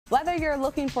Whether you're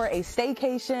looking for a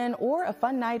staycation or a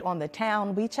fun night on the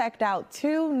town, we checked out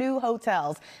two new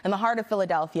hotels in the heart of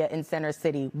Philadelphia in Center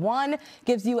City. One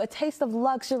gives you a taste of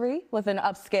luxury with an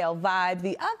upscale vibe.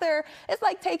 The other is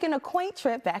like taking a quaint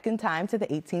trip back in time to the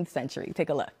 18th century. Take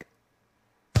a look.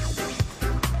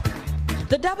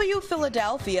 The W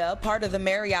Philadelphia, part of the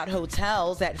Marriott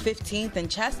Hotels at 15th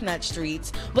and Chestnut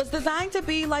Streets, was designed to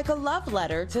be like a love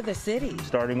letter to the city.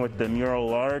 Starting with the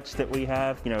mural arts that we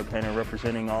have, kind of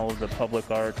representing all of the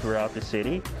public art throughout the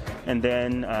city. And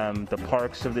then the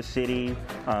parks of the city,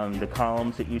 the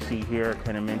columns that you see here are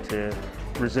kind of meant to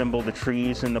resemble the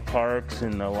trees in the parks,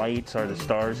 and the lights are the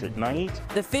stars at night.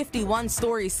 The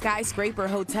 51-story skyscraper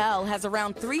hotel has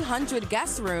around 300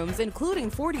 guest rooms, including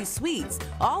 40 suites,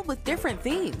 all with different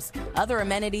themes. Other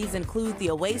amenities include the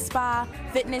Away Spa,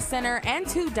 fitness center, and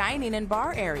 2 dining and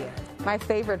bar areas. My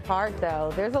favorite part,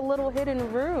 though, there's a little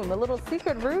hidden room, a little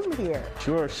secret room here.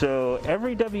 Sure. So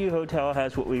every W hotel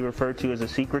has what we refer to as a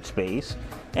secret space.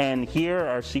 And here,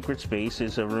 our secret space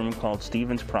is a room called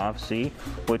Stephen's Prophecy,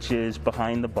 which is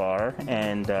behind the bar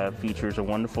and features a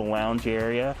wonderful lounge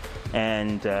area.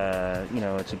 And,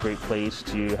 it's a great place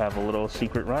to have a little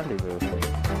secret rendezvous.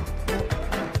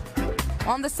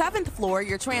 On the 7th floor,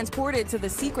 you're transported to the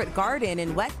Secret Garden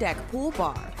and Wet Deck Pool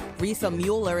Bar. Risa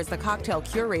Mueller is the cocktail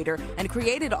curator and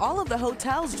created all of the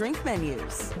hotel's drink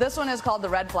menus. This one is called the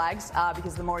Red Flags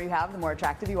because the more you have, the more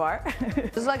attractive you are.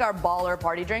 This is like our baller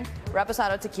party drink.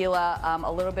 Reposado tequila,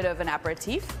 a little bit of an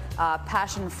aperitif,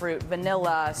 passion fruit,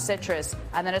 vanilla, citrus,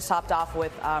 and then it's topped off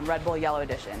with Red Bull Yellow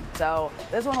Edition. So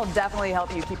this one will definitely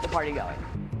help you keep the party going.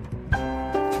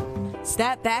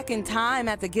 Step back in time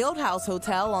at the Guildhouse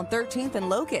Hotel on 13th and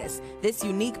Locust. This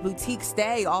unique boutique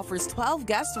stay offers 12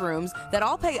 guest rooms that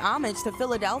all pay homage to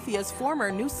Philadelphia's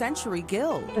former New Century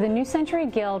Guild. The New Century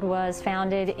Guild was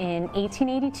founded in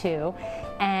 1882,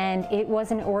 and it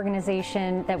was an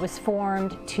organization that was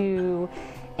formed to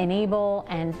enable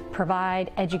and provide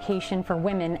education for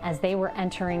women as they were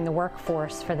entering the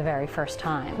workforce for the very first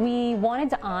time. We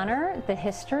wanted to honor the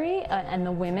history and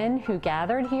the women who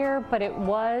gathered here, but it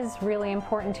was really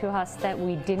important to us that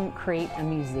we didn't create a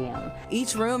museum.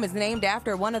 Each room is named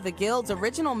after one of the Guild's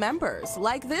original members,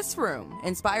 like this room,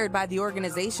 inspired by the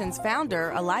organization's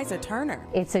founder, Eliza Turner.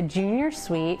 It's a junior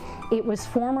suite. It was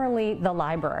formerly the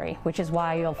library, which is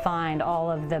why you'll find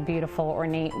all of the beautiful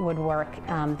ornate woodwork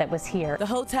that was here.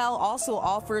 The hotel also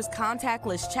offers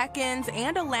contactless check-ins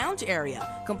and a lounge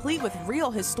area, complete with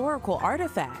real historical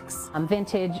artifacts.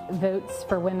 Vintage votes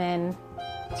for women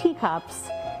teacups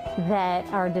that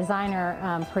our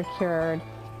designer procured.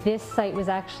 This site was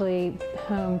actually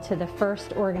home to the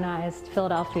first organized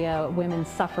Philadelphia women's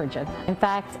suffrage event. In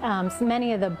fact,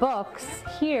 many of the books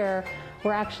here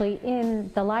were actually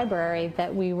in the library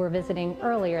that we were visiting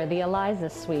earlier, the Eliza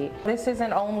Suite. This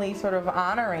isn't only sort of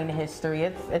honoring history,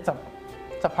 it's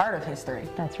a part of history.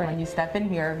 That's right. When you step in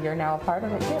here, you're now a part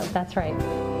of it too. That's right.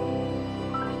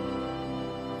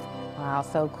 Wow,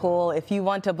 so cool. If you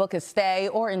want to book a stay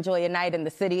or enjoy a night in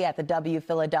the city at the W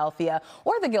Philadelphia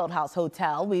or the Guildhouse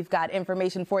Hotel, we've got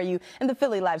information for you in the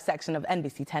Philly Live section of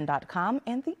NBC10.com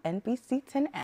and the NBC10 app.